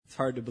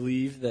hard to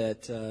believe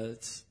that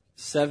it's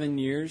 7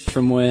 years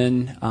from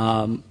when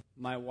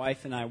my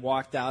wife and I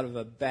walked out of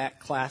a back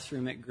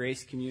classroom at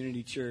Grace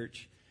Community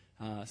Church.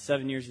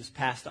 7 years this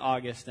past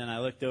August, and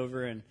I looked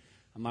over, and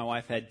my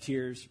wife had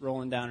tears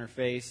rolling down her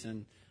face,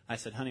 and I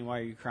said, "Honey, why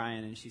are you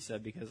crying?" And she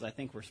said, "Because I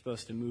think we're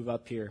supposed to move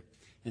up here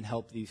and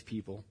help these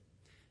people."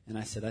 And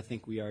I said, "I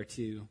think we are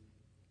too."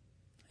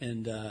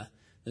 And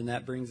then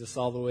that brings us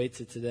all the way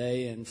to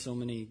today, and so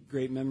many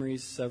great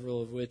memories,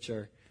 several of which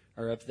are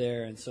up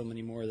there, and so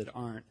many more that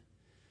aren't.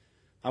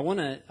 I want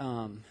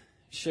to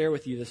share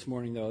with you this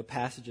morning, though, a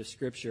passage of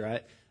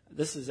Scripture.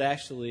 This is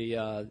actually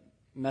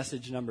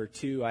message number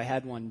 2. I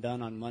had one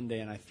done on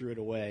Monday, and I threw it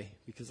away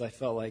because I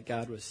felt like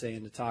God was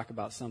saying to talk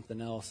about something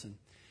else, and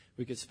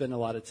we could spend a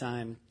lot of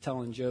time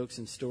telling jokes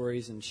and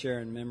stories and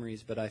sharing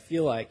memories, but I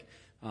feel like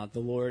the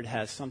Lord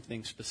has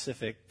something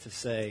specific to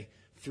say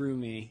through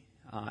me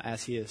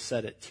as He has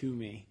said it to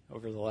me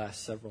over the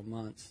last several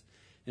months.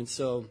 And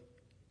so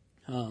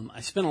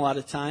I spent a lot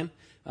of time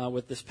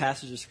with this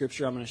passage of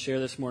Scripture I'm going to share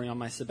this morning on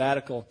my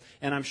sabbatical.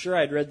 And I'm sure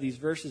I'd read these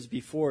verses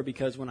before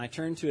because when I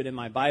turned to it in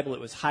my Bible, it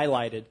was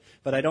highlighted.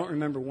 But I don't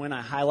remember when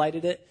I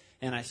highlighted it,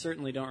 and I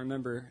certainly don't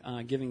remember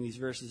giving these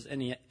verses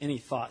any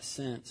thought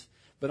since.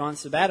 But on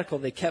sabbatical,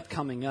 they kept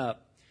coming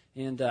up.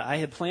 And I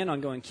had planned on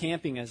going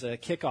camping as a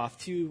kickoff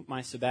to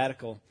my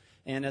sabbatical.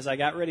 And as I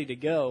got ready to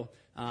go,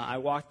 I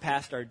walked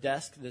past our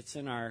desk that's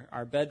in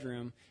our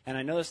bedroom, and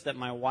I noticed that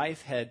my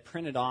wife had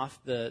printed off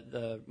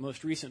the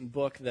most recent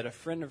book that a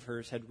friend of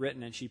hers had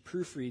written, and she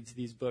proofreads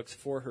these books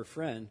for her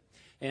friend.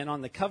 And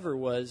on the cover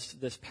was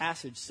this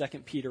passage,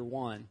 2 Peter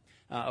 1,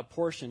 a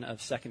portion of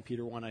 2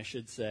 Peter 1, I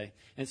should say.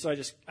 And so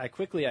I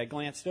quickly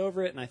glanced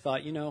over it, and I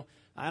thought,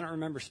 I don't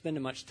remember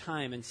spending much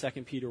time in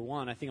 2 Peter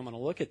 1. I think I'm going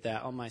to look at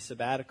that on my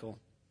sabbatical.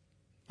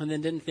 And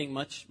then didn't think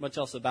much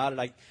else about it.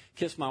 I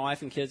kissed my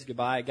wife and kids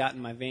goodbye. I got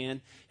in my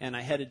van, and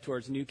I headed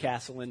towards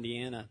Newcastle,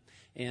 Indiana.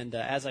 And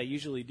as I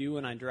usually do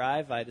when I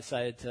drive, I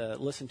decided to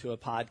listen to a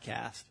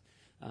podcast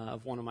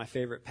of one of my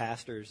favorite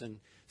pastors. And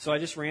so I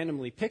just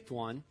randomly picked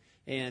one,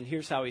 and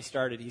here's how he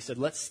started. He said,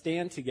 "Let's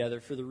stand together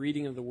for the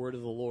reading of the word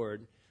of the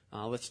Lord.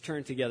 Let's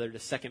turn together to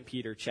 2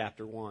 Peter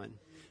chapter 1.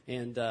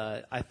 And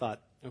I thought,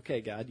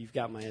 okay, God, you've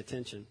got my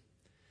attention.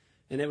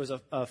 And it was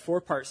a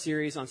 4-part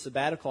series on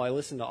sabbatical. I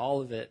listened to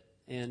all of it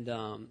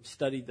and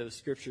studied those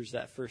scriptures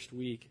that first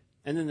week.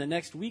 And then the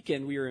next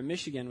weekend, we were in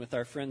Michigan with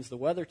our friends, the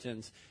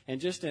Weathertons,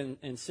 and just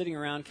in sitting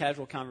around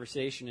casual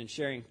conversation and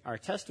sharing our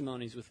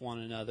testimonies with one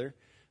another,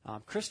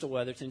 Crystal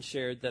Weatherton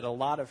shared that a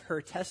lot of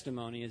her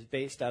testimony is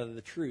based out of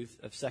the truth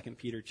of 2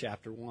 Peter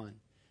chapter 1.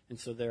 And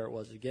so there it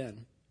was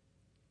again.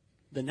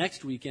 The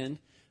next weekend,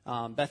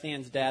 Beth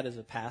Ann's dad is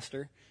a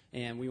pastor,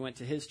 and we went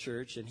to his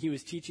church, and he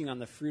was teaching on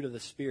the fruit of the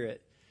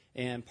Spirit,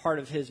 and part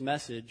of his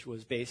message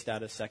was based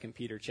out of 2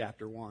 Peter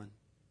chapter 1.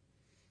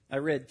 I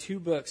read 2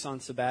 books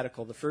on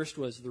sabbatical. The first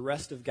was The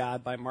Rest of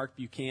God by Mark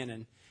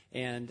Buchanan,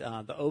 and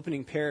the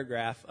opening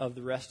paragraph of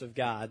The Rest of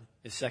God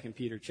is 2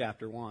 Peter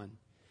chapter 1.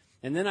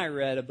 And then I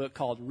read a book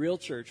called Real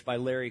Church by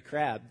Larry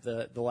Crabb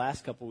the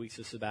last couple weeks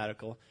of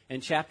sabbatical,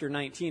 and chapter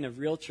 19 of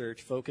Real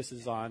Church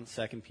focuses on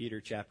 2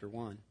 Peter chapter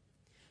 1.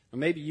 Well,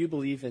 maybe you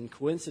believe in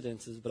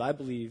coincidences, but I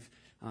believe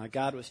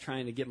God was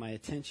trying to get my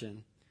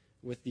attention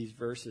with these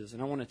verses.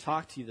 And I want to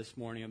talk to you this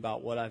morning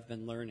about what I've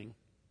been learning.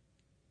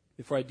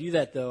 Before I do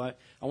that, though,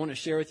 I want to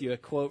share with you a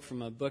quote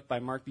from a book by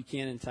Mark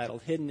Buchanan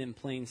titled Hidden in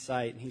Plain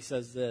Sight. And he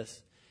says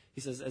this. He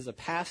says, "As a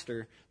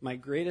pastor, my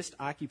greatest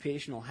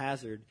occupational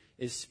hazard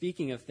is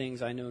speaking of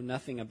things I know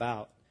nothing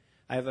about.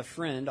 I have a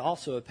friend,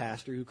 also a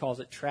pastor, who calls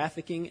it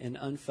trafficking in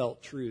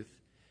unfelt truth,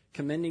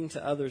 commending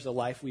to others a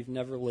life we've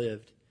never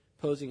lived,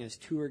 posing as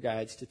tour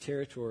guides to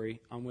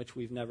territory on which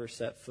we've never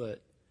set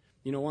foot."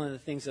 One of the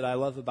things that I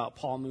love about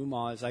Paul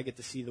Mumaw is I get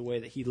to see the way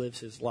that he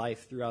lives his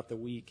life throughout the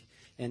week.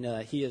 And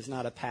he is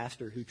not a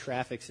pastor who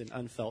traffics in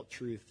unfelt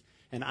truth.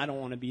 And I don't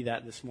want to be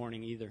that this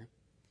morning either.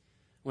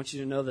 I want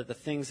you to know that the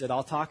things that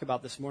I'll talk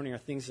about this morning are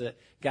things that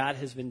God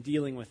has been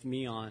dealing with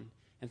me on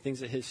and things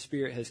that His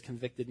Spirit has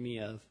convicted me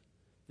of.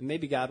 And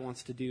maybe God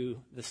wants to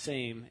do the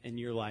same in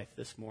your life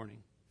this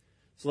morning.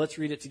 So let's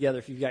read it together.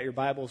 If you've got your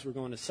Bibles, we're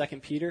going to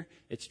 2 Peter.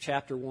 It's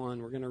chapter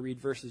 1. We're going to read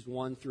verses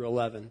 1 through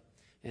 11.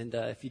 And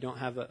if you don't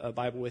have a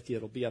Bible with you,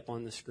 it'll be up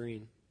on the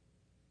screen.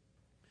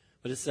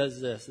 But it says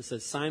this. It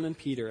says, "Simon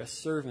Peter, a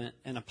servant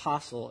and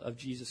apostle of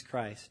Jesus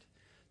Christ,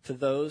 to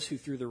those who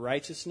through the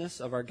righteousness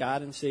of our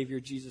God and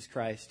Savior Jesus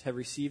Christ have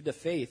received a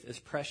faith as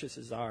precious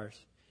as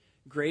ours.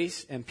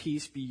 Grace and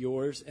peace be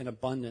yours in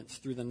abundance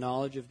through the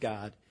knowledge of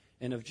God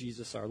and of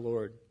Jesus our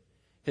Lord.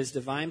 His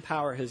divine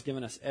power has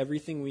given us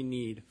everything we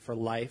need for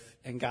life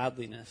and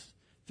godliness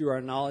through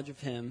our knowledge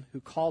of Him who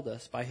called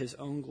us by His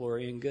own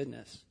glory and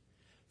goodness.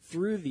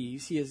 Through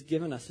these He has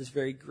given us His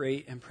very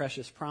great and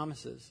precious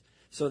promises,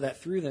 so that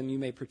through them you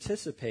may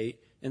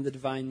participate in the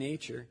divine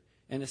nature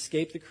and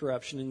escape the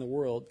corruption in the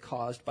world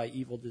caused by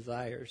evil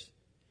desires.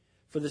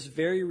 For this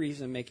very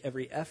reason make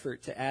every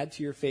effort to add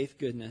to your faith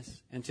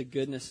goodness, and to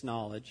goodness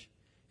knowledge,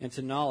 and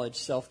to knowledge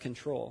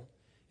self-control,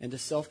 and to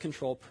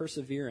self-control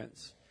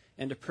perseverance,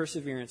 and to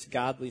perseverance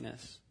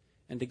godliness,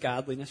 and to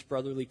godliness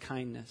brotherly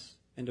kindness,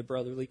 and to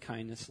brotherly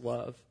kindness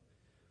love.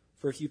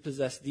 For if you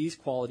possess these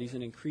qualities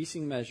in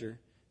increasing measure,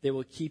 they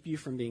will keep you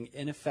from being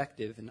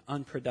ineffective and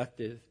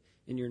unproductive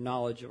in your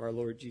knowledge of our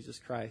Lord Jesus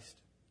Christ.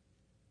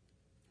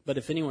 But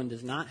if anyone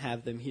does not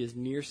have them, he is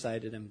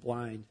nearsighted and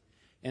blind,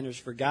 and has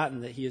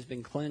forgotten that he has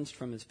been cleansed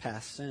from his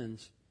past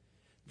sins.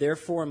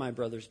 Therefore, my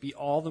brothers, be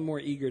all the more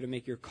eager to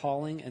make your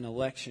calling and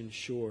election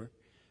sure.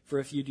 For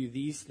if you do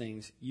these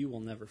things, you will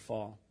never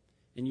fall,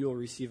 and you will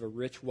receive a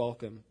rich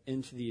welcome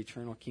into the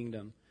eternal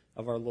kingdom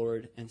of our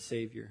Lord and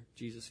Savior,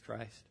 Jesus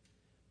Christ.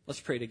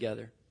 Let's pray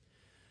together.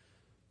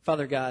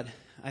 Father God,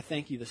 I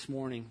thank you this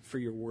morning for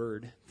your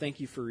word. Thank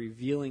you for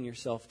revealing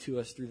yourself to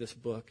us through this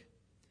book.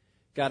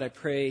 God, I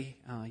pray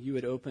you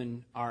would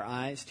open our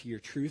eyes to your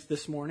truth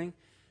this morning.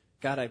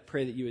 God, I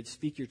pray that you would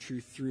speak your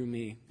truth through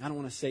me. I don't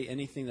want to say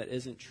anything that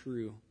isn't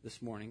true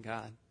this morning,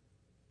 God.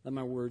 Let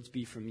my words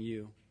be from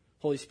you.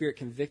 Holy Spirit,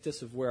 convict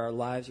us of where our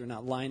lives are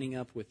not lining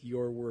up with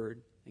your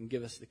word and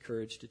give us the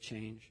courage to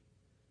change.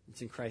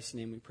 It's in Christ's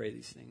name we pray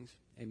these things.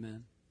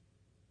 Amen.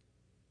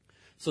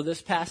 So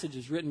this passage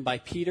is written by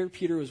Peter.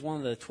 Peter was one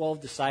of the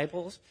 12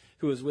 disciples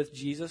who was with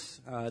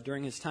Jesus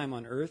during his time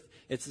on earth.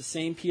 It's the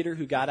same Peter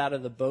who got out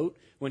of the boat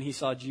when he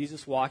saw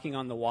Jesus walking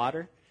on the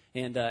water.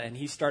 And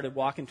he started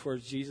walking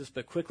towards Jesus,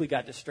 but quickly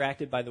got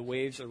distracted by the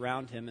waves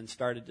around him and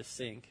started to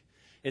sink.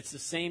 It's the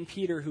same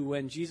Peter who,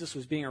 when Jesus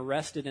was being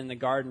arrested in the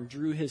garden,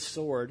 drew his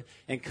sword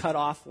and cut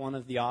off one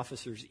of the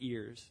officer's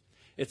ears.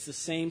 It's the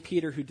same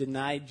Peter who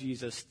denied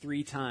Jesus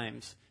 3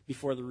 times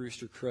before the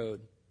rooster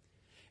crowed.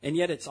 And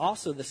yet it's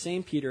also the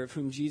same Peter of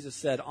whom Jesus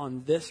said,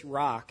 "On this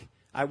rock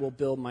I will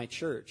build my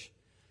church."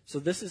 So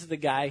this is the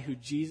guy who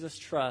Jesus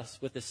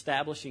trusts with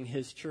establishing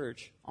his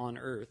church on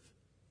earth.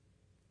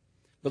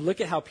 But look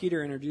at how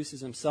Peter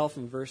introduces himself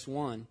in verse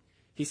 1.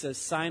 He says,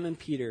 "Simon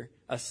Peter,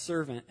 a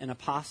servant and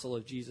apostle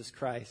of Jesus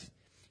Christ."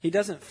 He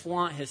doesn't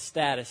flaunt his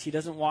status. He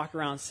doesn't walk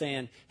around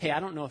saying, "Hey, I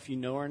don't know if you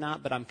know or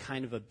not, but I'm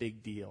kind of a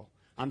big deal.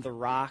 I'm the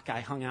rock. I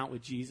hung out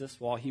with Jesus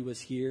while he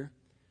was here."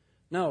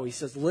 No, he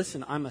says,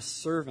 listen, I'm a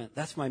servant.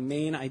 That's my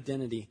main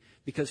identity,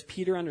 because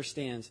Peter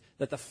understands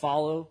that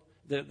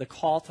the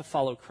call to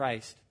follow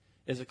Christ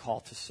is a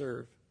call to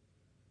serve.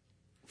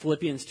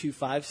 Philippians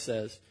 2:5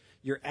 says,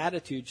 "Your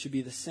attitude should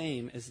be the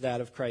same as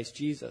that of Christ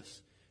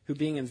Jesus, who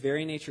being in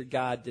very nature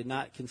God did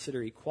not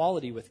consider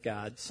equality with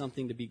God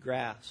something to be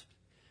grasped,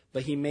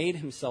 but he made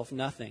himself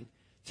nothing,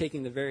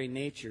 taking the very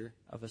nature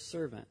of a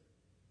servant."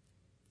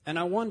 And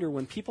I wonder,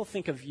 when people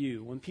think of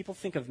you, when people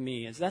think of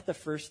me, is that the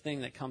first thing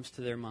that comes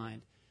to their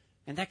mind?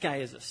 And that guy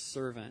is a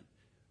servant.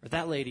 Or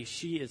that lady,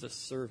 she is a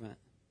servant.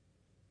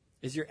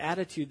 Is your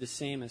attitude the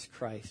same as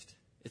Christ?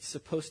 It's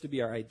supposed to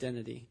be our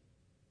identity.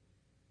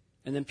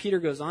 And then Peter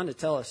goes on to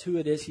tell us who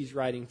it is he's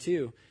writing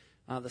to.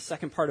 The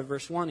second part of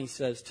verse 1, he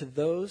says, "To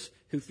those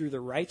who through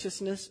the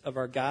righteousness of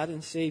our God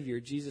and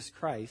Savior, Jesus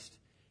Christ,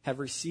 have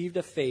received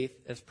a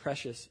faith as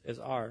precious as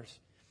ours."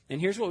 And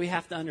here's what we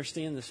have to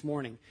understand this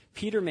morning.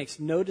 Peter makes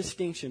no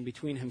distinction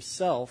between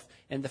himself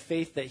and the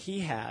faith that he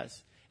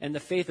has and the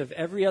faith of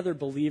every other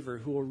believer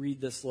who will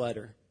read this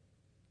letter.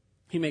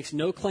 He makes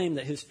no claim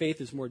that his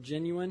faith is more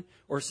genuine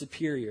or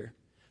superior.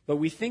 But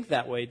we think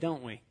that way,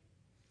 don't we?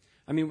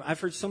 I mean,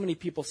 I've heard so many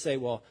people say,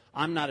 well,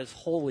 I'm not as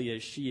holy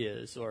as she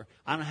is, or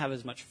I don't have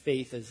as much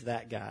faith as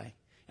that guy.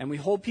 And we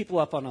hold people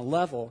up on a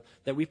level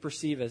that we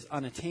perceive as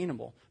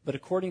unattainable. But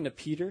according to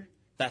Peter,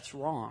 that's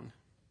wrong.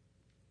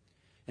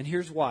 And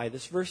here's why.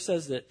 This verse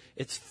says that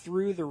it's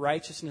through the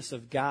righteousness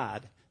of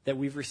God that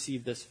we've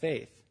received this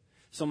faith.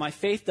 So my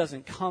faith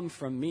doesn't come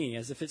from me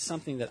as if it's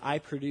something that I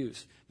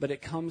produce, but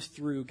it comes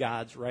through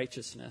God's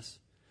righteousness.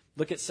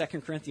 Look at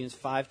 2 Corinthians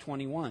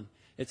 5:21.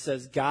 It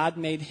says, "God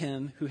made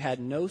him who had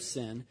no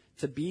sin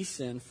to be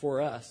sin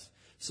for us,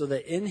 so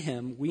that in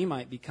him we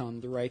might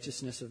become the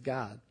righteousness of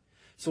God."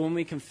 So when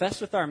we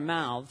confess with our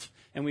mouths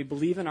and we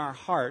believe in our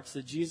hearts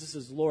that Jesus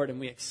is Lord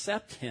and we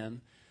accept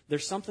him,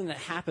 there's something that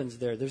happens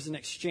there. There's an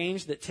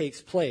exchange that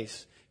takes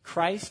place.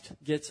 Christ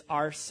gets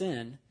our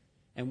sin,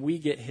 and we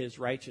get his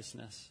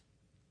righteousness.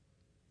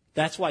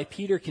 That's why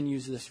Peter can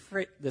use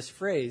this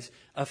phrase,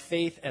 "a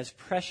faith as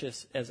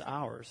precious as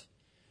ours,"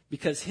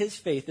 because his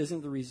faith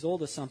isn't the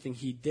result of something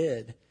he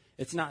did.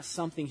 It's not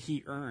something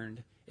he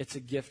earned. It's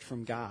a gift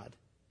from God.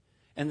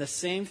 And the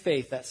same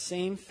faith, that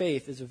same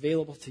faith is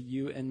available to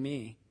you and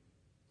me.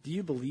 Do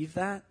you believe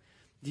that?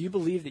 Do you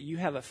believe that you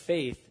have a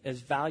faith as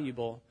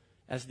valuable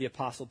as the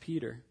Apostle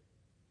Peter?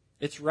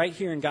 It's right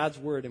here in God's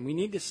Word, and we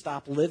need to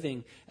stop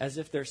living as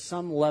if there's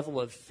some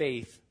level of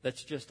faith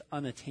that's just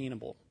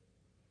unattainable.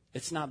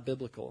 It's not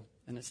biblical,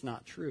 and it's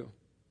not true.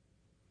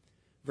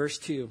 Verse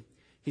 2,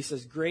 he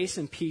says, "Grace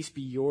and peace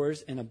be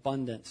yours in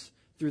abundance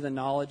through the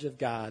knowledge of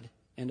God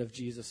and of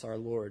Jesus our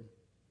Lord."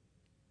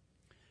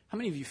 How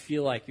many of you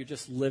feel like you're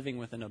just living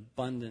with an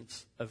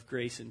abundance of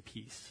grace and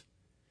peace?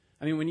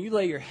 I mean, when you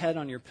lay your head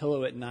on your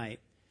pillow at night,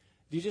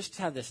 do you just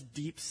have this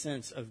deep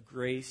sense of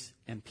grace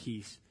and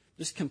peace?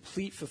 Just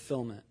complete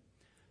fulfillment.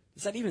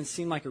 Does that even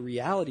seem like a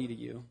reality to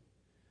you?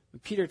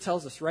 Peter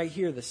tells us right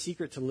here the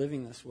secret to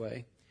living this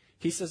way.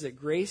 He says that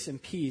grace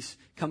and peace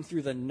come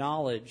through the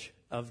knowledge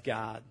of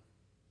God.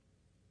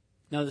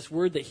 Now, this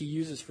word that he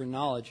uses for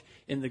knowledge,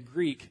 in the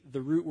Greek,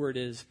 the root word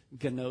is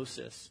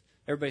gnosis.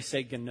 Everybody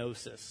say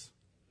gnosis.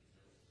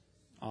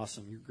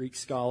 Awesome. You're Greek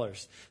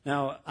scholars.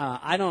 Now,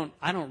 I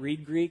don't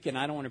read Greek, and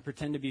I don't want to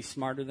pretend to be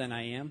smarter than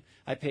I am.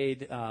 I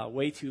paid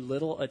way too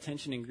little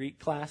attention in Greek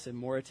class and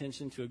more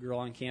attention to a girl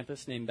on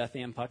campus named Beth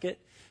Ann Puckett.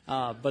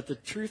 But the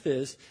truth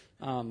is,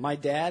 my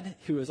dad,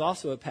 who is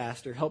also a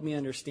pastor, helped me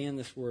understand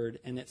this word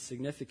and its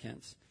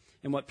significance.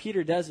 And what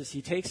Peter does is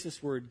he takes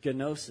this word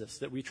gnosis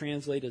that we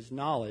translate as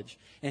knowledge,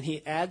 and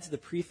he adds the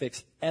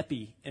prefix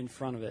epi in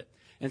front of it.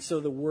 And so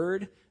the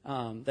word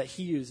that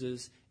he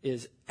uses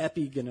is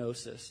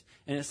epignosis.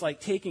 And it's like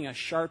taking a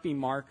Sharpie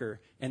marker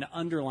and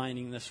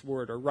underlining this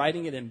word or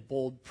writing it in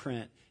bold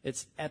print.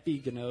 It's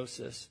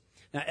epignosis.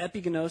 Now,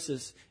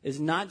 epignosis is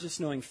not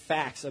just knowing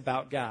facts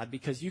about God,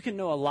 because you can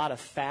know a lot of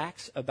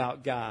facts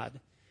about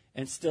God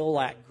and still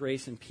lack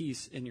grace and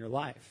peace in your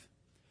life.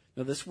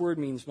 No, this word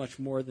means much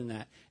more than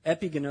that.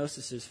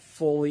 Epignosis is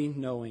fully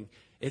knowing.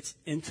 It's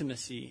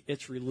intimacy.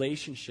 It's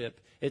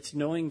relationship. It's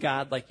knowing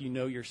God like you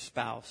know your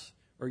spouse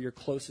or your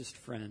closest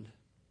friend.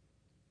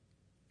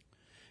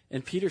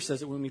 And Peter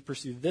says that when we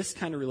pursue this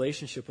kind of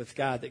relationship with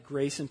God, that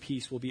grace and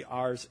peace will be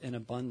ours in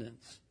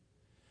abundance.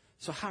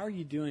 So how are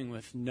you doing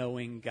with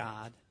knowing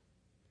God?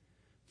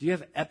 Do you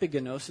have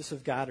epignosis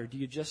of God, or do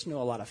you just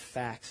know a lot of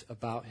facts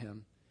about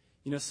him?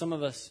 You know, some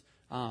of us,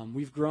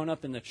 we've grown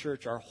up in the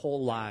church our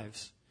whole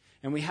lives,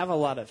 and we have a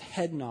lot of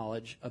head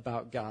knowledge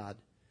about God.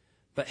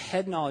 But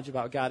head knowledge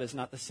about God is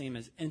not the same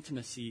as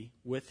intimacy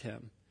with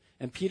him.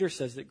 And Peter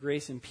says that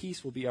grace and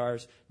peace will be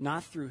ours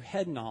not through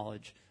head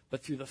knowledge,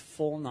 but through the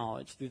full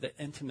knowledge, through the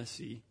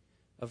intimacy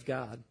of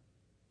God.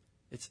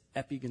 It's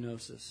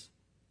epignosis.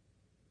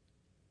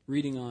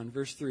 Reading on,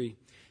 verse 3, it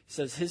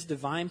says, his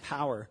divine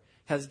power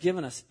has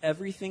given us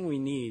everything we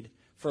need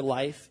for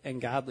life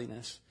and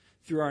godliness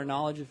through our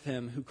knowledge of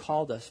him who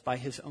called us by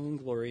his own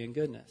glory and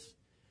goodness.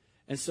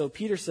 And so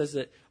Peter says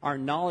that our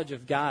knowledge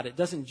of God, it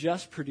doesn't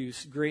just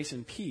produce grace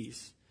and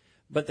peace,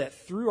 but that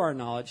through our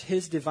knowledge,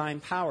 his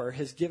divine power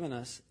has given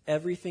us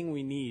everything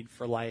we need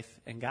for life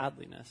and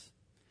godliness.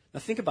 Now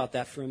think about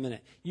that for a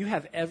minute. You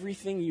have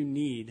everything you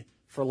need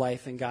for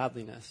life and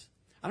godliness.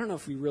 I don't know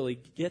if we really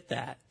get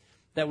that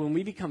when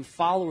we become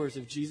followers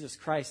of Jesus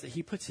Christ, that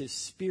he puts his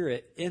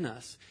Spirit in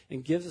us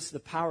and gives us the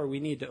power we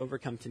need to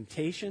overcome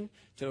temptation,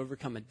 to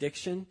overcome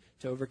addiction,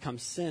 to overcome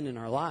sin in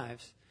our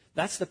lives.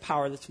 That's the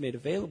power that's made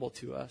available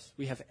to us.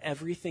 We have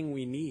everything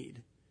we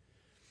need.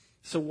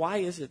 So why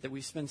is it that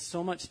we spend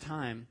so much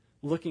time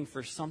looking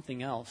for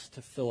something else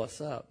to fill us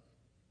up?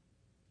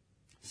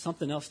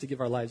 Something else to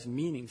give our lives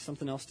meaning,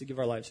 something else to give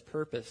our lives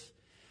purpose.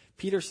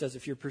 Peter says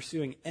if you're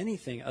pursuing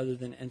anything other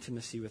than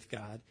intimacy with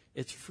God,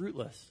 it's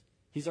fruitless.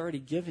 He's already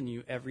given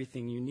you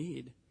everything you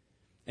need.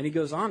 And he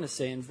goes on to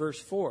say in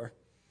verse 4,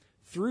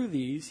 through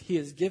these he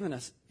has given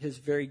us his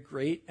very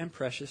great and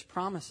precious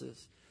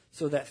promises,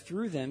 so that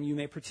through them you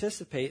may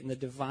participate in the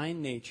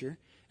divine nature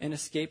and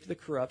escape the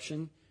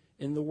corruption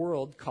in the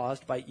world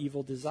caused by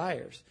evil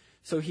desires.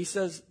 So he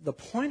says the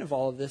point of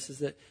all of this is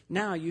that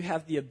now you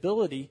have the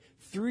ability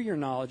through your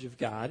knowledge of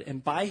God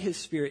and by his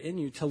Spirit in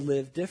you to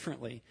live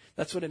differently.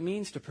 That's what it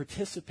means to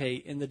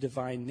participate in the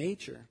divine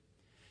nature.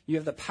 You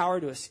have the power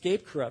to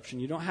escape corruption.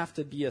 You don't have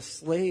to be a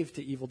slave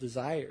to evil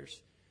desires.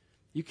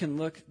 You can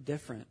look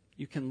different.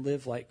 You can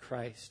live like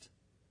Christ.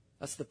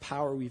 That's the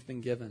power we've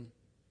been given.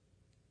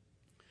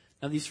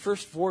 Now, these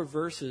first 4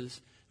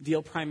 verses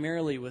deal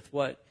primarily with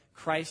what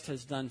Christ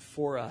has done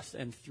for us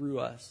and through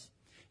us.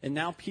 And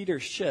now Peter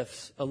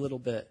shifts a little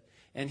bit,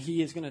 and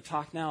he is going to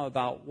talk now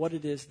about what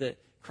it is that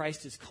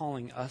Christ is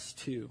calling us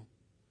to.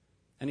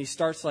 And he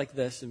starts like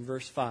this in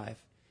verse 5.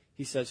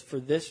 He says, for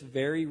this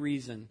very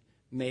reason,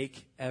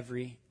 make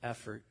every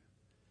effort.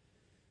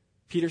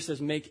 Peter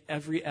says, make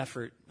every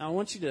effort. Now, I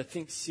want you to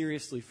think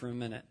seriously for a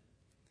minute.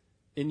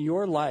 In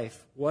your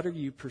life, what are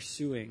you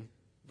pursuing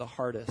the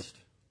hardest?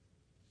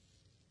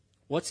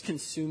 What's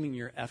consuming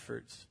your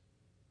efforts?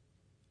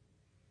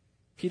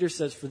 Peter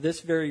says, for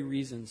this very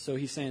reason, so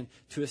he's saying,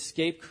 to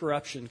escape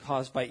corruption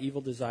caused by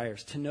evil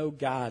desires, to know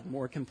God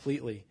more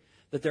completely,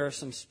 that there are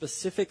some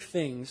specific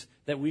things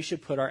that we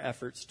should put our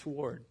efforts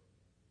toward.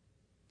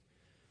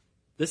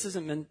 This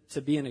isn't meant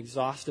to be an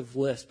exhaustive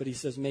list, but he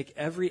says make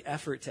every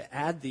effort to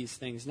add these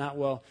things. Not,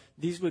 well,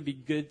 these would be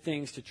good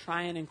things to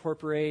try and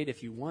incorporate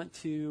if you want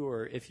to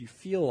or if you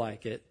feel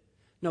like it.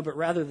 No, but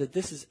rather that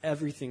this is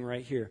everything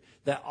right here.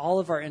 That all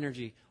of our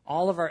energy,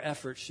 all of our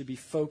efforts should be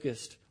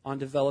focused on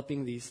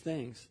developing these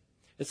things.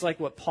 It's like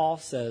what Paul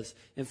says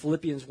in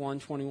Philippians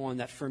 1:21,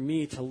 that for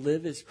me to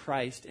live is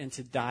Christ and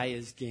to die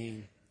is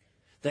gain.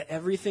 That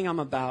everything I'm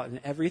about and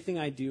everything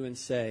I do and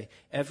say,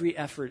 every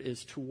effort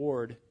is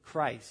toward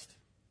Christ.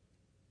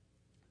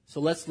 So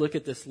let's look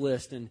at this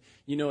list. And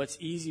you know, it's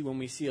easy when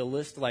we see a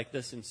list like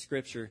this in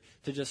Scripture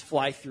to just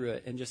fly through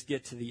it and just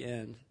get to the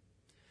end.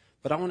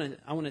 But I want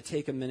to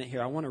take a minute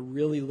here. I want to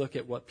really look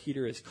at what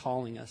Peter is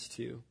calling us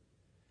to.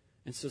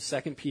 And so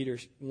 2 Peter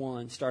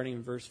 1, starting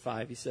in verse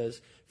 5, he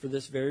says, for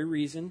this very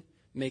reason,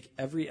 make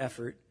every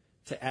effort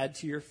to add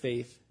to your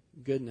faith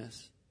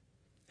goodness.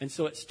 And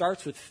so it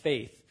starts with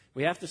faith.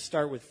 We have to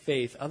start with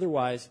faith.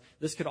 Otherwise,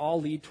 this could all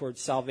lead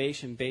towards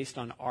salvation based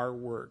on our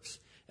works,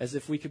 as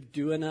if we could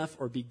do enough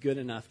or be good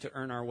enough to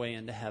earn our way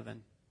into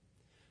heaven.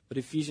 But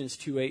Ephesians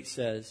 2:8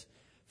 says,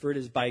 "For it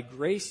is by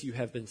grace you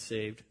have been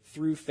saved,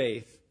 through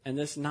faith, and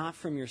this not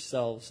from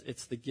yourselves,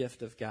 it's the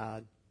gift of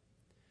God."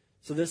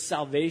 So this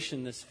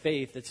salvation, this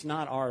faith, it's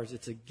not ours,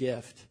 it's a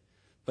gift.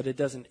 But it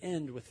doesn't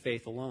end with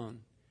faith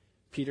alone.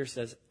 Peter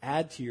says,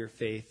 add to your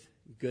faith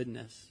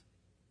goodness.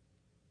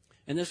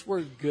 And this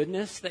word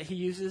goodness that he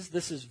uses,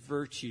 this is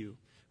virtue.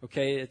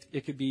 Okay,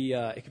 it could be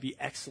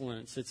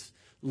excellence. It's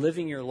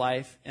living your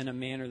life in a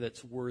manner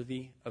that's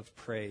worthy of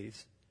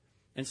praise.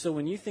 And so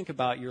when you think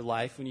about your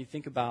life, when you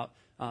think about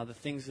the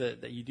things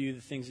that you do,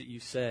 the things that you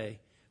say,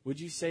 would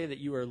you say that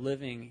you are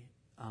living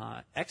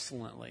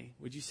excellently?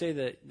 Would you say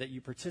that you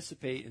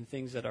participate in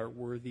things that are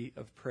worthy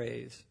of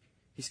praise?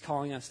 He's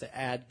calling us to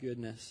add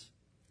goodness.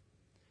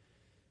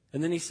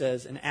 And then he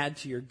says, and add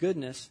to your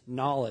goodness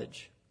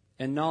knowledge.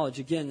 And knowledge,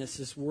 again,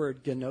 this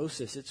word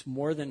gnosis. It's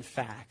more than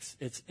facts.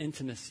 It's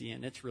intimacy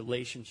and it's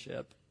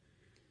relationship.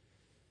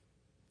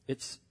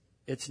 It's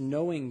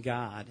knowing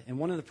God. And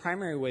one of the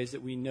primary ways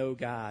that we know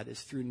God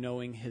is through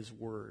knowing his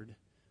word.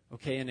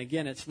 Okay, and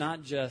again, it's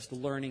not just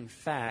learning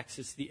facts.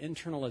 It's the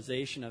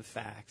internalization of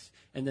facts.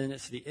 And then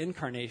it's the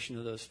incarnation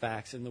of those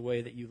facts in the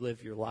way that you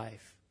live your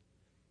life.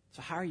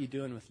 So how are you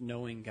doing with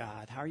knowing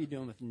God? How are you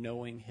doing with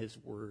knowing his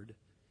word?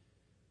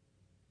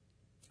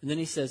 And then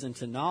he says,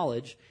 into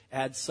knowledge,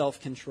 add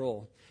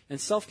self-control. And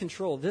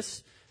self-control,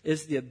 this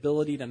is the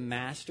ability to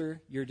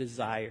master your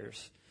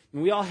desires.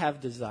 And we all have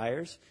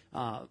desires.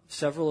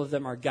 Several of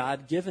them are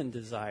God-given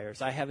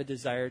desires. I have a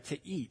desire to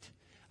eat.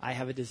 I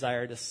have a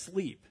desire to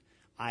sleep.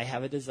 I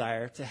have a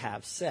desire to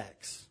have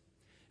sex.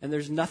 And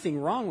there's nothing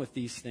wrong with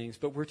these things,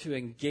 but we're to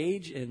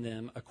engage in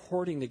them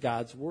according to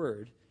God's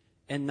word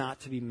and not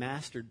to be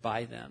mastered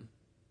by them.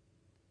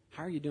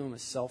 How are you doing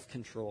with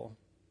self-control?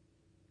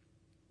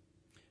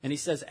 And he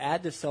says,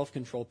 add to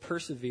self-control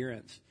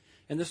perseverance.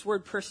 And this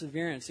word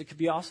perseverance, it could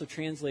be also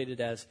translated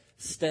as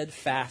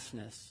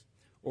steadfastness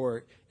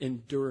or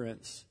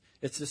endurance.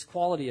 It's this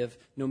quality of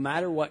no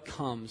matter what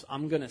comes,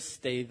 I'm going to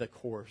stay the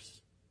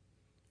course.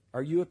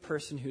 Are you a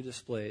person who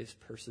displays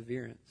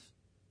perseverance?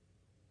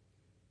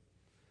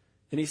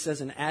 And he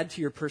says, and add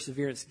to your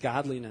perseverance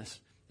godliness.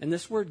 And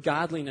this word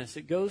godliness,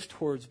 it goes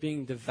towards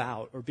being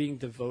devout or being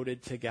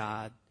devoted to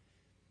God.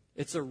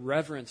 It's a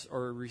reverence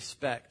or a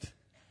respect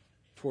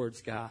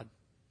towards God.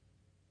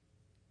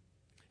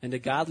 And to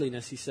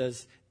godliness, he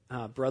says,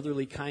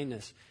 brotherly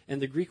kindness.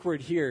 And the Greek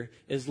word here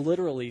is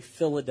literally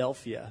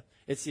Philadelphia.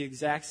 It's the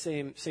exact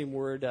same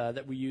word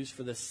that we use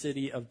for the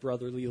city of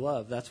brotherly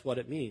love. That's what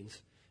it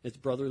means. It's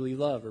brotherly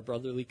love or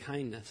brotherly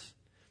kindness.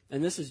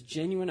 And this is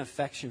genuine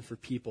affection for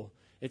people.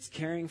 It's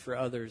caring for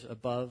others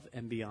above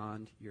and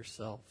beyond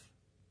yourself.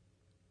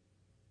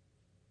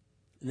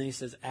 And then he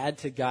says, add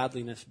to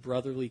godliness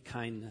brotherly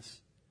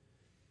kindness.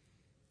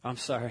 I'm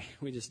sorry,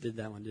 we just did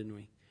that one, didn't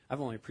we?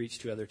 I've only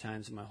preached 2 other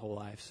times in my whole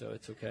life, so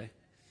it's okay.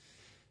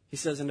 He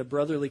says, into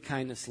brotherly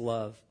kindness,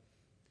 love.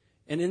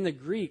 And in the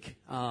Greek,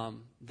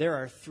 there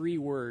are 3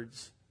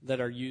 words that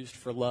are used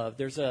for love.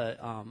 There's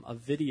a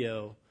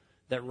video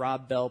that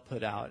Rob Bell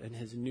put out in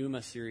his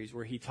Pneuma series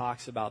where he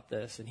talks about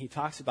this. And he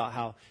talks about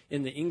how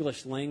in the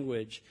English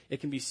language, it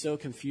can be so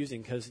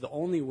confusing because the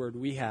only word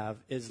we have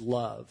is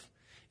love.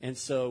 And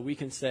so we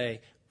can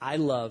say, I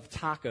love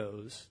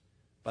tacos,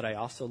 but I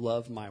also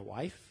love my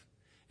wife.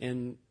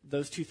 And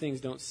those 2 things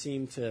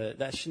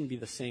that shouldn't be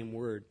the same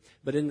word.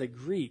 But in the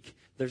Greek,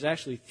 there's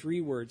actually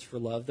 3 words for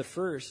love. The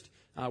first,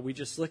 we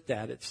just looked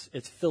at,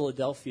 it's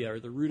Philadelphia, or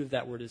the root of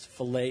that word is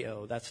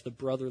phileo. That's the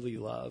brotherly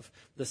love.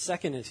 The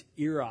second is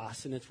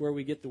eros, and it's where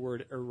we get the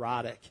word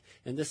erotic.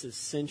 And this is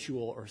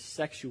sensual or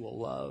sexual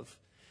love.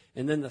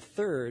 And then the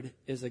third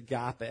is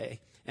agape.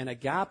 And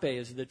agape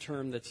is the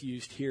term that's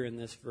used here in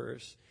this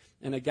verse.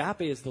 And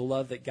agape is the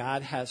love that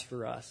God has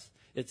for us.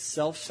 It's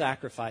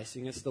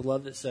self-sacrificing. It's the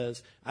love that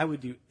says, I would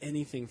do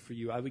anything for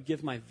you. I would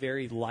give my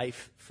very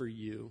life for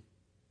you.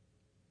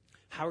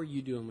 How are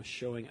you doing with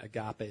showing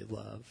agape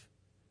love?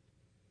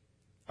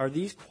 Are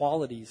these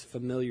qualities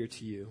familiar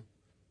to you?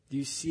 Do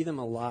you see them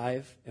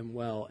alive and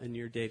well in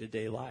your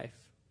day-to-day life?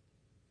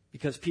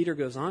 Because Peter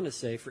goes on to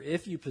say, for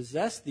if you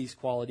possess these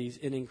qualities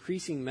in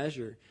increasing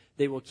measure,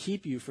 they will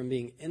keep you from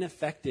being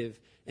ineffective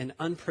and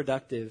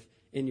unproductive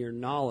in your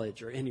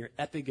knowledge or in your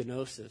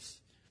epigenosis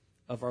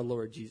of our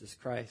Lord Jesus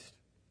Christ.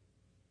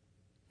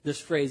 This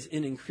phrase,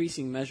 in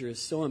increasing measure,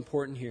 is so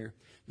important here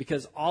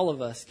because all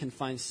of us can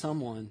find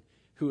someone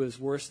who is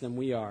worse than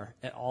we are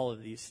at all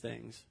of these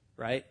things,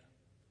 right?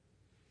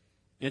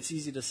 It's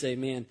easy to say,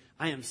 man,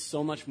 I am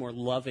so much more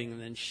loving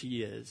than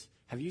she is.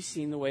 Have you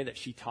seen the way that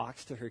she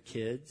talks to her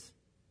kids?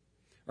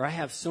 Or I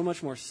have so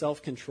much more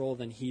self-control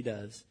than he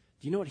does.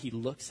 Do you know what he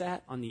looks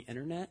at on the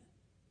internet?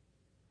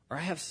 Or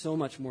I have so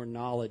much more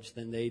knowledge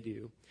than they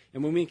do.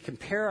 And when we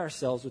compare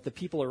ourselves with the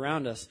people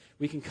around us,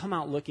 we can come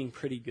out looking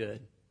pretty good.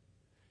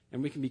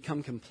 And we can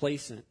become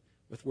complacent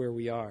with where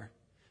we are.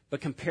 But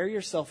compare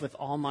yourself with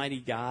Almighty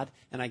God,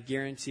 and I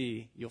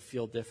guarantee you'll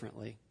feel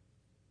differently.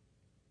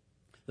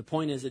 The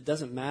point is, it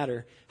doesn't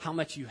matter how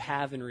much you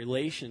have in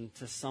relation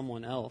to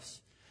someone else.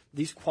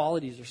 These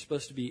qualities are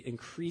supposed to be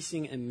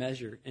increasing in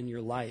measure in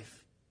your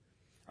life.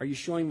 Are you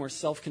showing more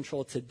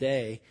self-control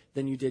today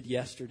than you did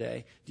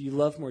yesterday? Do you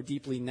love more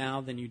deeply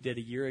now than you did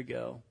a year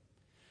ago?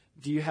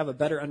 Do you have a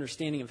better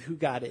understanding of who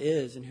God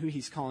is and who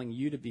He's calling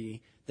you to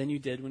be than you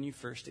did when you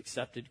first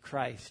accepted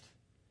Christ?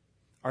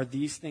 Are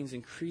these things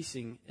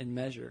increasing in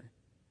measure?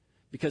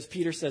 Because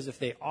Peter says if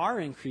they are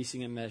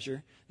increasing in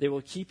measure, they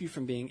will keep you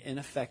from being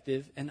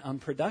ineffective and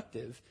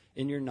unproductive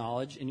in your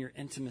knowledge and your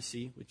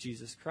intimacy with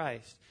Jesus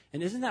Christ.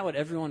 And isn't that what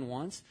everyone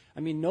wants? I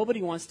mean,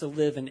 nobody wants to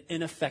live an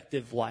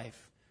ineffective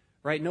life,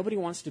 right? Nobody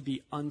wants to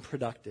be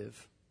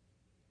unproductive.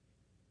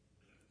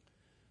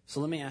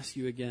 So let me ask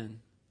you again,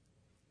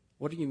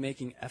 what are you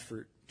making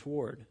effort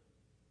toward?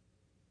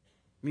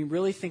 I mean,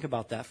 really think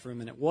about that for a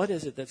minute. What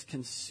is it that's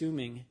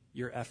consuming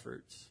your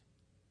efforts?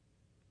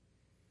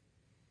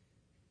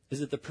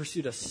 Is it the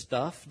pursuit of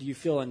stuff? Do you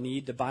feel a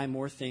need to buy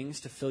more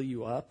things to fill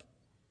you up?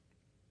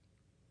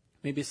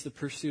 Maybe it's the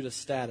pursuit of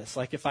status.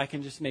 Like if I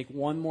can just make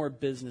one more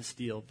business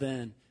deal,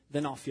 then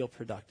I'll feel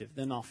productive.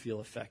 Then I'll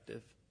feel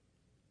effective.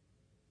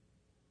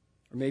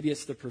 Or maybe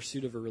it's the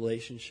pursuit of a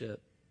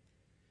relationship.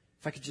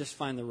 If I could just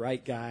find the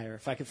right guy, or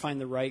if I could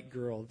find the right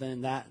girl,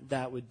 then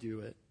that would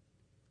do it.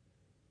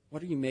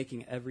 What are you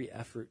making every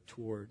effort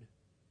toward?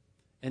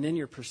 And in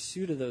your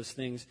pursuit of those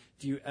things,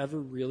 do you ever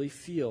really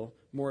feel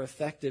more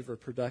effective or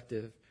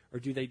productive, or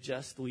do they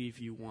just leave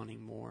you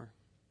wanting more?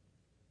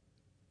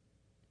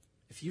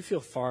 If you feel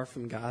far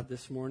from God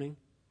this morning,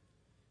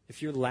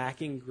 if you're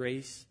lacking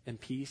grace and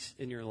peace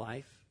in your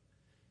life,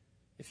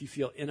 if you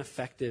feel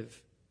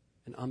ineffective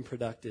and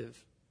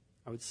unproductive,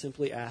 I would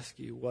simply ask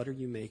you, what are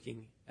you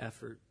making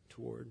effort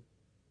toward?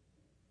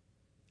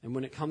 And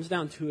when it comes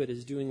down to it,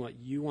 is doing what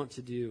you want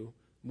to do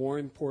more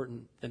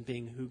important than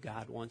being who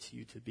God wants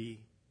you to be?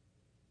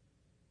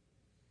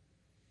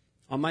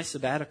 On my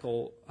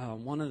sabbatical,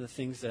 one of the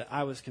things that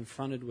I was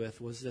confronted with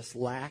was this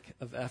lack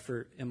of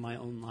effort in my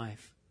own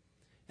life.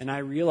 And I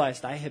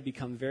realized I had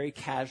become very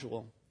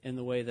casual in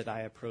the way that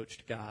I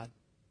approached God.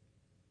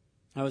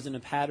 I was in a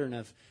pattern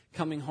of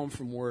coming home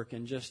from work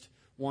and just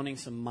wanting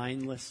some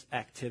mindless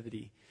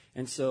activity.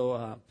 And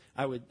so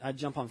I'd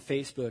jump on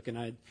Facebook and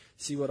I'd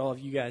see what all of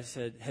you guys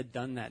had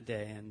done that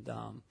day. And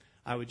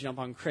I would jump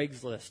on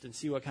Craigslist and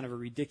see what kind of a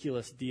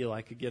ridiculous deal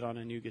I could get on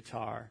a new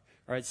guitar.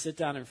 Or I'd sit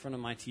down in front of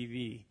my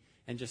TV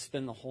and just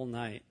spend the whole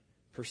night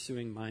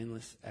pursuing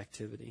mindless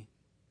activity.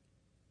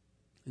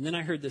 And then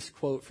I heard this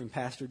quote from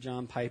Pastor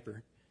John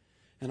Piper,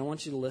 and I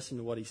want you to listen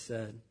to what he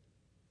said.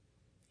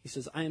 He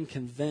says, "I am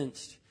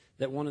convinced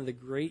that one of the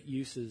great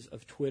uses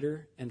of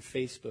Twitter and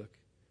Facebook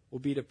will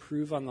be to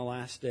prove on the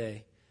last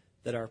day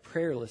that our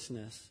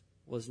prayerlessness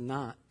was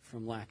not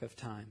from lack of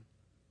time."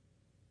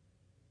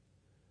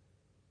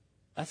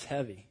 That's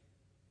heavy.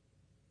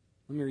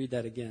 Let me read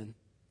that again.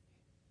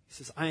 He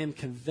says, "I am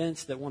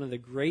convinced that one of the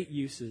great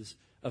uses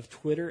of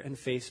Twitter and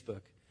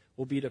Facebook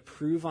will be to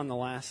prove on the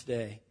last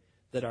day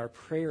that our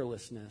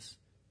prayerlessness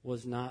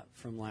was not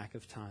from lack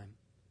of time."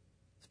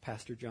 It's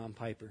Pastor John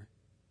Piper.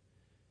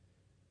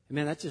 And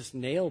man, that just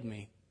nailed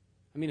me.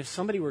 I mean, if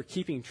somebody were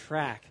keeping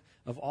track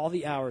of all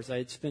the hours I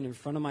had spent in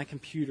front of my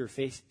computer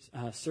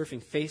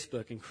surfing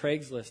Facebook and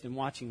Craigslist and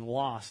watching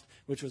Lost,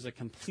 which was a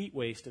complete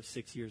waste of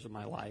 6 years of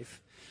my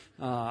life,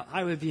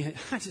 I'd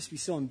just be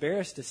so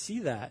embarrassed to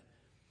see that.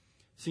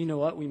 So you know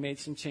what? We made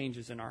some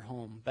changes in our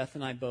home. Beth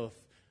and I both,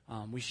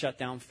 we shut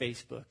down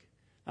Facebook.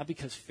 Not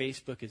because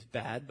Facebook is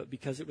bad, but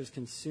because it was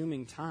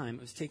consuming time.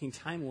 It was taking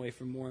time away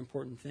from more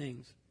important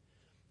things.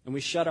 And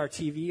we shut our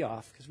TV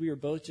off because we were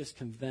both just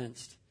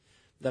convinced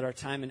that our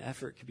time and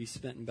effort could be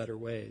spent in better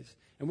ways.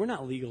 And we're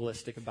not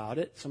legalistic about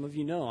it. Some of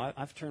you know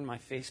I've turned my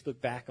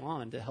Facebook back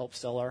on to help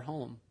sell our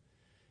home.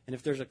 And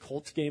if there's a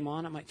Colts game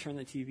on, I might turn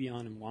the TV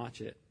on and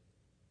watch it.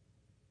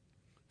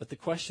 But the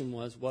question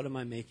was, what am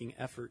I making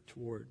effort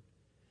toward?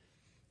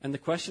 And the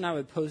question I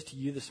would pose to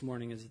you this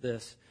morning is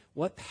this: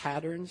 what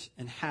patterns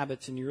and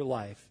habits in your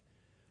life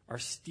are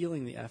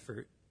stealing the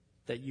effort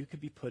that you could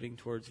be putting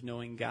towards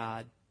knowing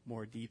God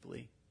more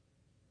deeply?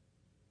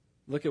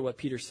 Look at what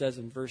Peter says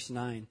in verse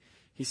 9.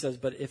 He says,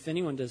 "But if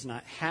anyone does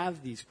not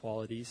have these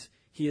qualities,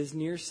 he is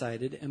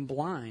nearsighted and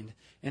blind,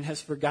 and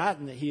has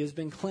forgotten that he has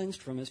been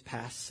cleansed from his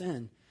past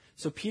sin."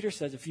 So Peter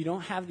says, if you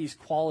don't have these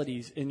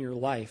qualities in your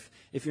life,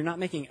 if you're not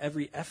making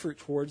every effort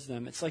towards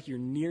them, it's like you're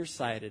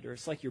nearsighted, or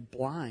it's like you're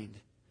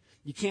blind.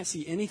 You can't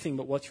see anything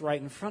but what's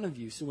right in front of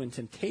you. So when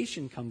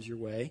temptation comes your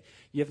way,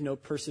 you have no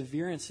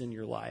perseverance in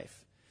your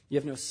life. You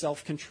have no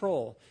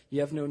self-control. You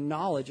have no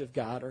knowledge of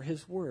God or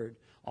His Word.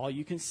 All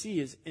you can see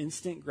is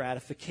instant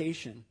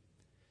gratification.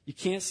 You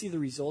can't see the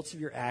results of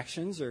your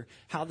actions or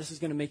how this is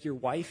going to make your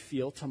wife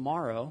feel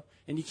tomorrow,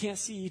 and you can't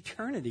see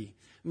eternity.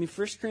 I mean,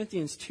 1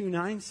 Corinthians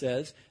 2:9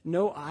 says,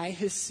 "No eye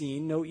has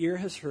seen, no ear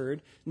has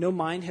heard, no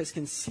mind has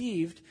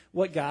conceived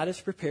what God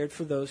has prepared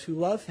for those who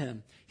love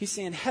Him." He's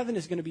saying heaven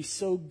is going to be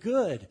so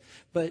good,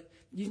 but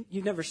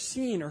you've never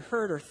seen or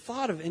heard or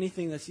thought of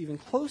anything that's even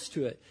close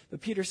to it.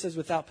 But Peter says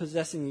without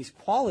possessing these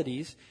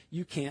qualities,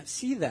 you can't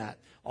see that.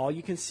 All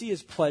you can see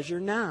is pleasure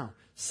now,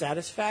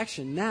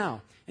 satisfaction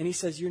now. And he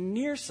says you're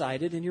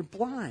nearsighted and you're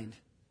blind.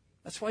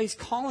 That's why he's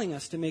calling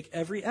us to make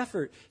every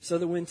effort so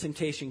that when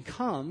temptation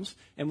comes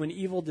and when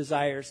evil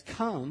desires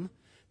come,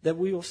 that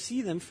we will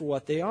see them for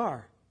what they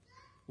are.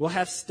 We'll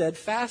have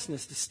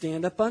steadfastness to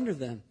stand up under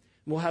them.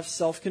 We'll have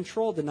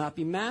self-control to not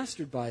be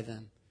mastered by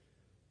them.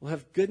 We'll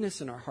have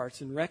goodness in our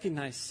hearts and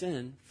recognize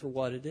sin for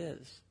what it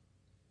is.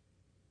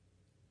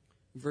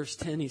 Verse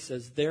 10, he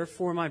says,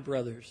 therefore, my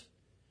brothers,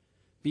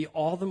 be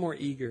all the more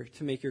eager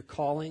to make your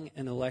calling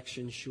and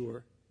election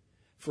sure.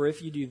 For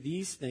if you do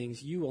these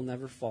things, you will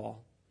never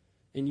fall,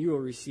 and you will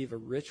receive a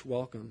rich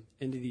welcome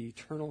into the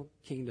eternal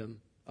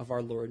kingdom of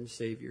our Lord and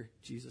Savior,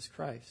 Jesus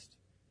Christ.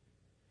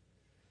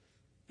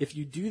 If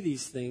you do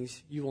these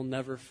things, you will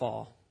never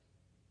fall.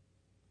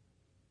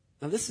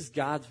 Now, this is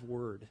God's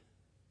word.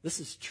 This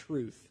is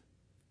truth.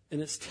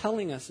 And it's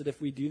telling us that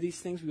if we do these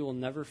things, we will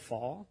never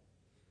fall.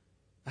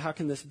 How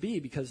can this be?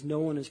 Because no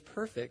one is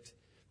perfect.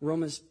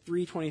 Romans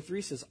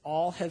 3:23 says,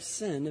 all have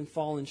sinned and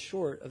fallen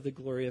short of the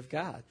glory of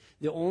God.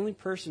 The only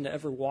person to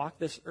ever walk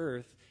this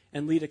earth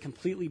and lead a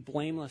completely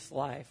blameless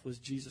life was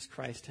Jesus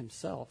Christ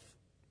himself.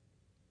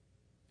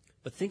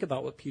 But think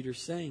about what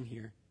Peter's saying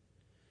here.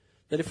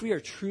 That if we are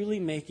truly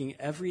making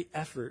every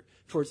effort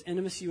towards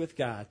intimacy with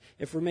God,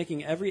 if we're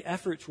making every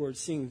effort towards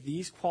seeing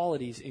these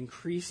qualities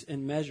increase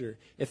in measure,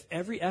 if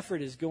every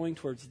effort is going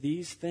towards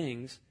these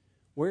things,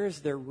 where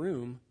is there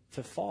room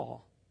to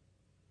fall?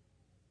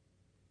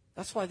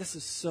 That's why this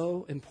is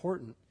so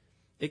important.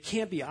 It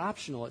can't be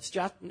optional.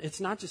 It's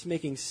not just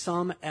making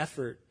some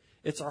effort.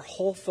 It's our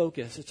whole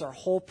focus. It's our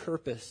whole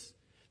purpose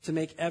to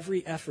make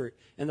every effort.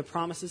 And the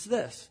promise is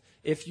this.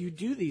 If you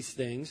do these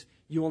things,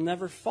 you will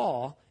never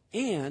fall,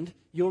 and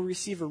you'll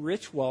receive a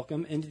rich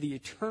welcome into the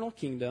eternal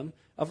kingdom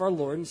of our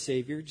Lord and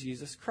Savior,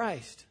 Jesus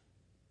Christ.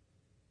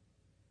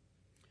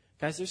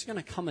 Guys, there's going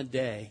to come a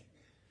day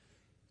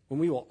when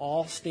we will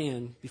all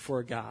stand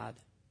before God.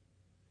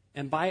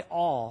 And by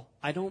all,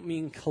 I don't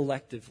mean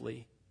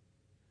collectively.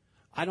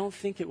 I don't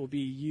think it will be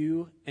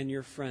you and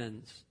your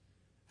friends.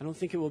 I don't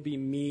think it will be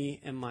me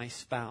and my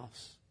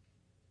spouse.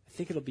 I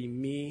think it'll be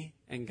me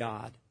and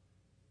God.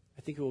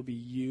 I think it will be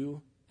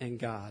you and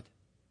God.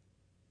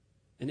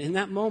 And in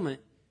that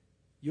moment,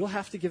 you'll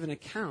have to give an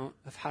account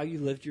of how you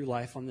lived your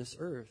life on this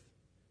earth.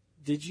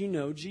 Did you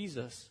know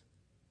Jesus?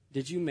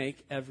 Did you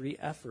make every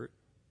effort?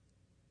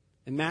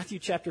 And Matthew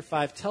chapter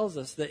 5 tells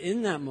us that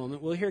in that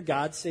moment, we'll hear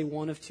God say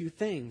one of two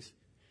things.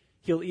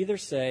 He'll either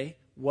say,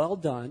 well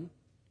done,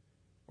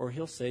 or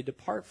he'll say,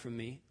 depart from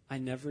me. I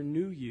never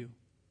knew you.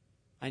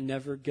 I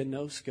never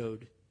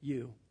gnoskoed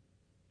you.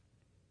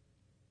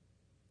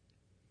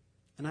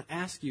 And I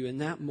ask you, in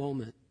that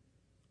moment,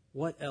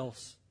 what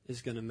else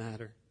is going to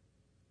matter?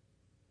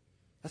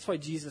 That's why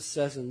Jesus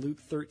says in Luke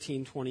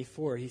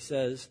 13:24, he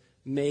says,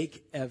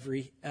 make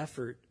every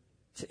effort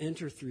to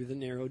enter through the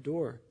narrow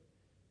door,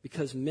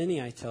 because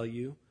many, I tell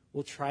you,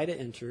 will try to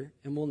enter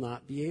and will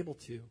not be able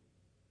to.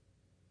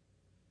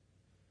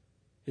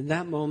 In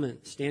that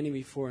moment, standing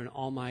before an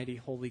almighty,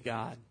 holy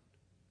God,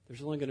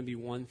 there's only going to be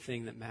one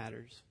thing that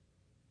matters: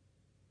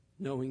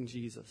 knowing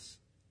Jesus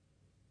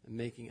and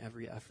making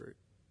every effort.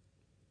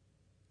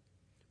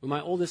 When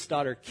my oldest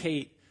daughter,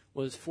 Kate,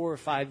 was 4 or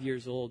 5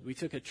 years old, we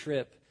took a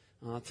trip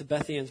to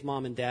Beth Ann's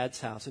mom and dad's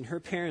house. And her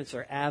parents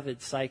are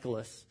avid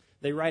cyclists.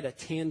 They ride a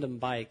tandem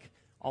bike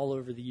all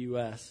over the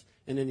U.S.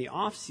 And in the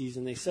off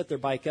season, they set their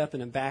bike up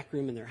in a back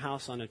room in their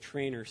house on a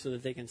trainer so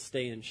that they can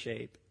stay in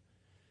shape.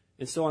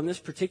 And so on this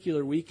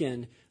particular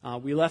weekend,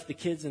 we left the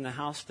kids in the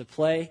house to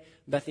play.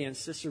 Beth Ann's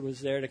sister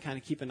was there to kind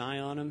of keep an eye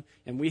on them.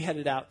 And we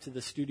headed out to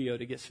the studio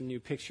to get some new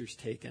pictures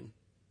taken.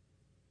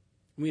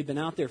 We had been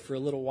out there for a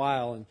little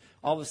while, and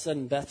all of a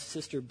sudden, Beth's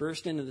sister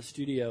burst into the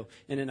studio,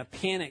 and in a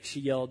panic, she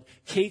yelled,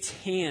 "Kate's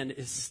hand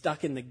is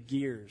stuck in the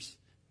gears."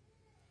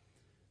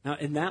 Now,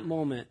 in that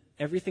moment,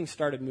 everything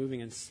started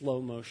moving in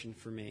slow motion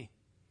for me.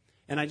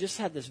 And I just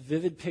had this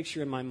vivid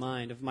picture in my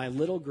mind of my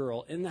little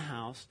girl in the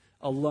house,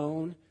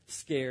 alone,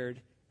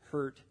 scared,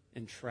 hurt,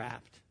 and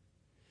trapped.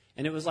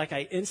 And it was like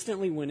I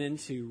instantly went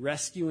into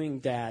rescuing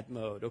dad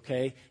mode,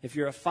 okay? If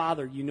you're a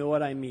father, you know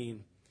what I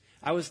mean.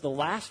 I was the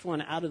last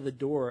one out of the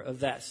door of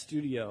that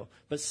studio,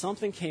 but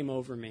something came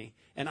over me,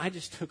 and I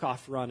just took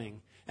off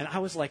running. And I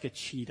was like a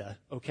cheetah,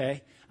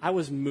 okay? I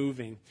was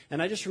moving.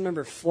 And I just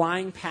remember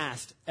flying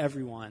past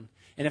everyone.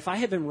 And if I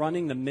had been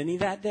running the Mini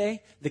that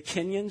day, the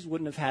Kenyans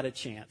wouldn't have had a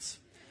chance.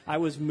 I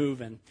was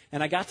moving.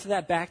 And I got to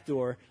that back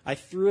door, I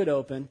threw it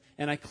open,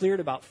 and I cleared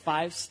about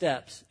 5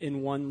 steps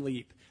in one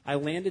leap. I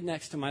landed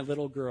next to my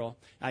little girl.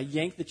 I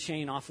yanked the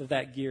chain off of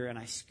that gear, and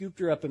I scooped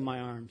her up in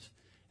my arms.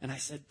 And I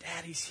said,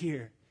 "Daddy's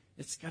here.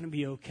 It's going to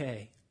be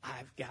okay.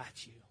 I've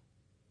got you."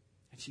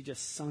 And she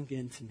just sunk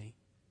into me.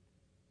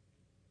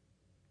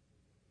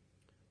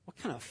 What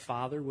kind of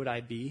father would I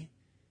be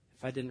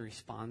if I didn't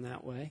respond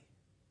that way?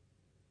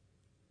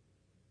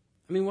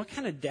 I mean, what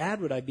kind of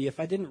dad would I be if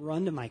I didn't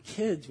run to my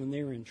kids when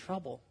they were in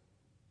trouble?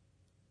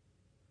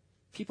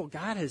 People,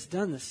 God has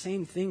done the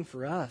same thing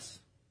for us.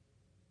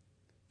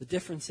 The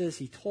difference is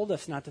he told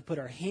us not to put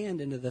our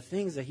hand into the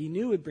things that he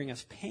knew would bring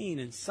us pain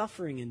and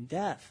suffering and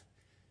death.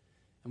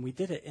 And we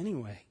did it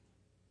anyway.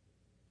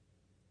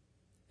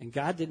 And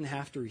God didn't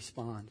have to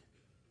respond.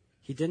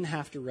 He didn't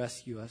have to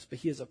rescue us, but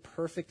he is a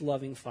perfect,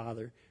 loving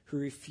Father who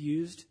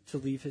refused to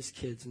leave his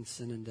kids in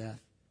sin and death.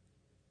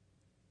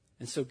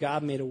 And so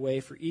God made a way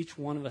for each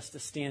one of us to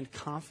stand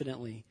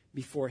confidently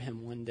before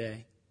him one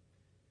day.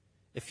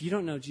 If you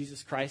don't know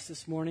Jesus Christ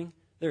this morning,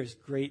 there is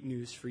great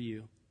news for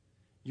you.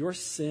 Your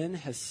sin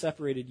has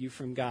separated you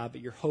from God,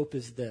 but your hope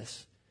is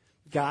this.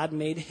 God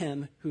made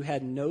him who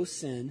had no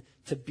sin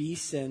to be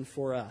sin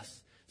for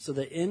us, so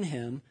that in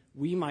him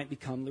we might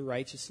become the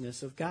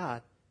righteousness of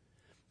God.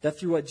 That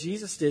through what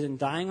Jesus did in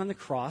dying on the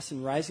cross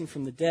and rising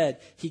from the dead,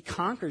 he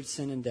conquered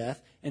sin and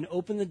death and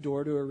opened the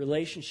door to a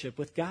relationship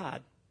with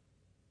God.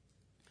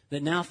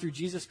 That now through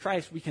Jesus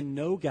Christ we can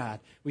know God,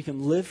 we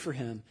can live for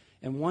him,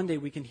 and one day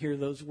we can hear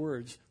those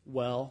words,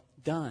 well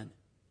done.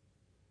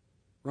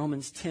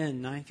 Romans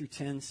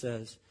 10:9-10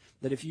 says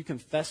that if you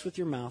confess with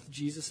your mouth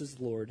Jesus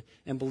is Lord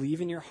and believe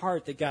in your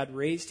heart that God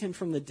raised him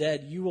from the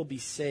dead, you will be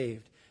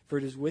saved. For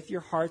it is with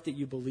your heart that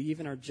you believe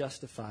and are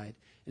justified,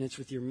 and it's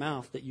with your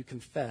mouth that you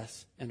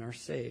confess and are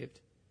saved.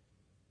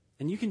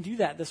 And you can do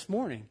that this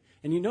morning.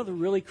 And you know the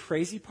really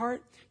crazy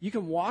part? You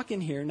can walk in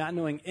here not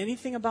knowing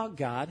anything about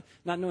God,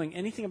 not knowing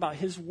anything about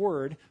his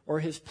word or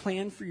his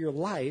plan for your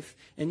life,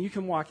 and you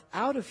can walk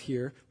out of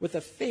here with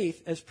a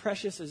faith as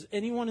precious as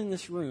anyone in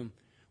this room,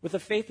 with a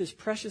faith as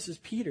precious as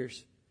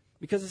Peter's,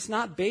 because it's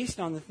not based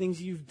on the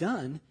things you've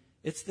done,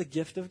 it's the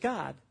gift of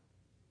God.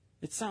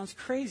 It sounds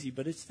crazy,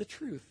 but it's the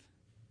truth.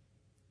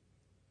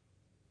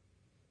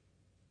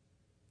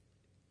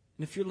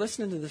 And if you're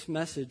listening to this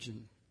message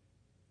and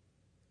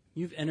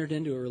you've entered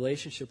into a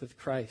relationship with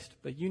Christ,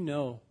 but you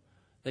know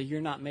that you're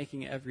not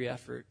making every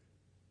effort,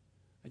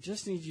 I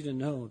just need you to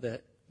know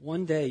that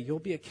one day you'll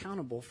be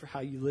accountable for how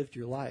you lived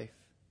your life.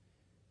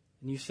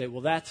 And you say, well,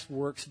 that's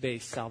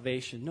works-based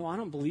salvation. No, I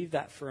don't believe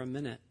that for a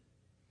minute.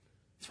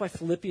 That's why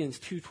Philippians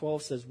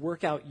 2:12 says,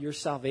 work out your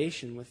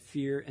salvation with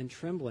fear and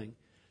trembling.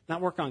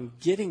 Not work on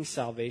getting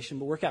salvation,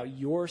 but work out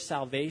your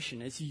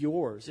salvation. It's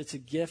yours. It's a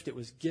gift. It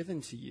was given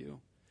to you.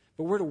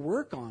 But we're to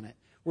work on it.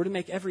 We're to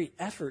make every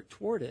effort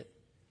toward it.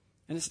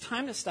 And it's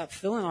time to stop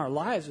filling our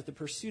lives with the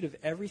pursuit of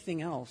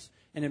everything else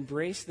and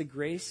embrace the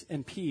grace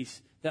and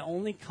peace that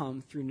only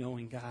come through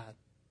knowing God.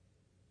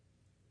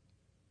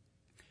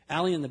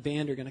 Allie and the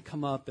band are going to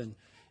come up, and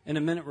in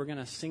a minute we're going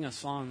to sing a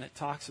song that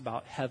talks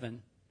about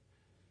heaven.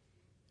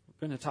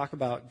 We're going to talk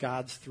about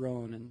God's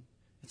throne, and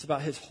it's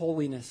about his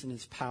holiness and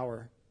his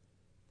power.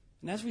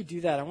 And as we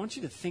do that, I want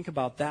you to think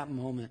about that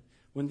moment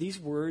when these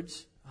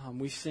words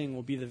we sing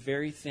will be the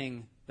very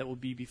thing that will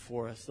be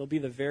before us. They'll be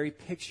the very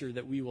picture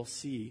that we will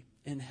see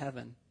in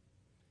heaven.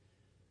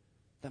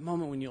 That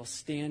moment when you'll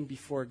stand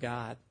before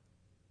God.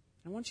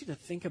 I want you to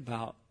think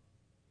about,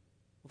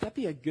 will that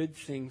be a good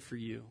thing for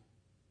you?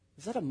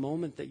 Is that a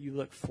moment that you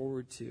look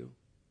forward to?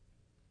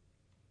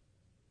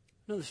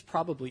 I know this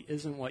probably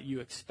isn't what you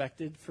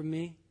expected from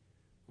me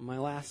on my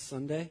last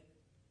Sunday,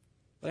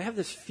 but I have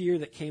this fear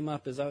that came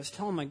up as I was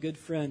telling my good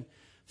friend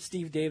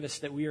Steve Davis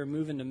that we are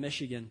moving to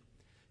Michigan.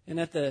 And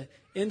at the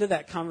end of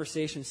that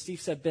conversation, Steve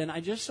said, Ben,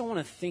 I just don't want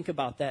to think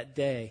about that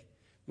day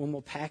when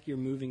we'll pack your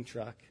moving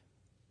truck.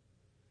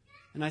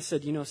 And I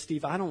said, you know,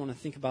 Steve, I don't want to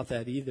think about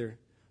that either,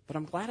 but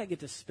I'm glad I get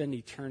to spend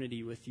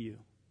eternity with you.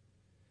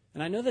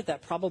 And I know that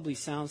that probably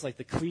sounds like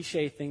the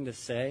cliche thing to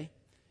say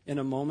in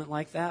a moment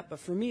like that, but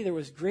for me there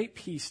was great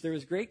peace, there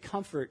was great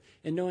comfort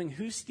in knowing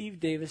who Steve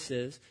Davis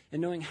is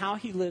and knowing how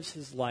he lives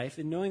his life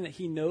and knowing that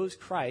he knows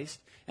Christ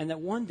and that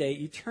one day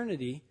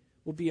eternity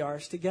will be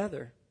ours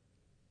together.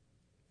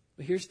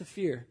 But here's the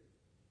fear.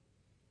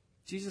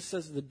 Jesus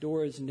says the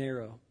door is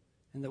narrow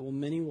and that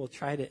many will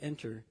try to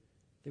enter,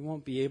 they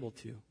won't be able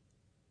to.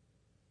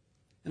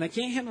 And I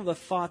can't handle the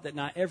thought that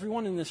not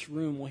everyone in this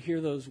room will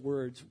hear those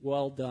words,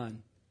 well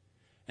done.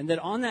 And that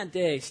on that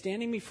day,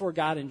 standing before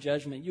God in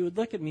judgment, you would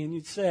look at me and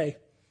you'd say,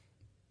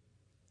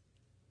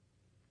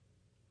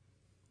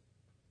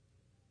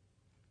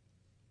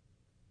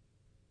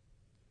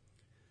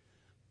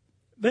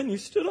 Ben, you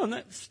stood on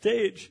that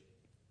stage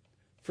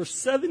for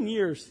 7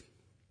 years.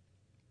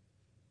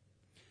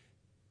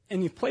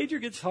 And you played your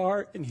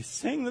guitar and you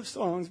sang the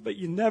songs, but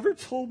you never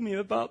told me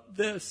about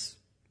this.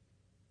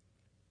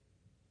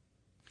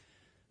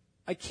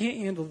 I can't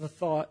handle the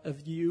thought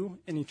of you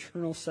and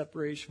eternal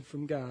separation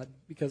from God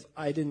because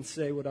I didn't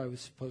say what I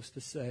was supposed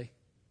to say.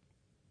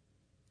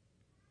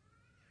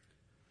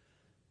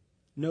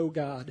 Know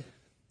God.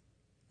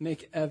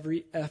 Make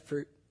every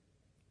effort.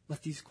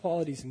 Let these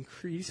qualities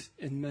increase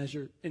in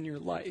measure in your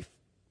life.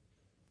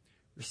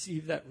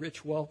 Receive that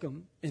rich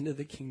welcome into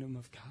the kingdom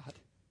of God.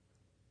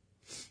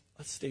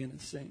 Let's stand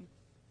and sing.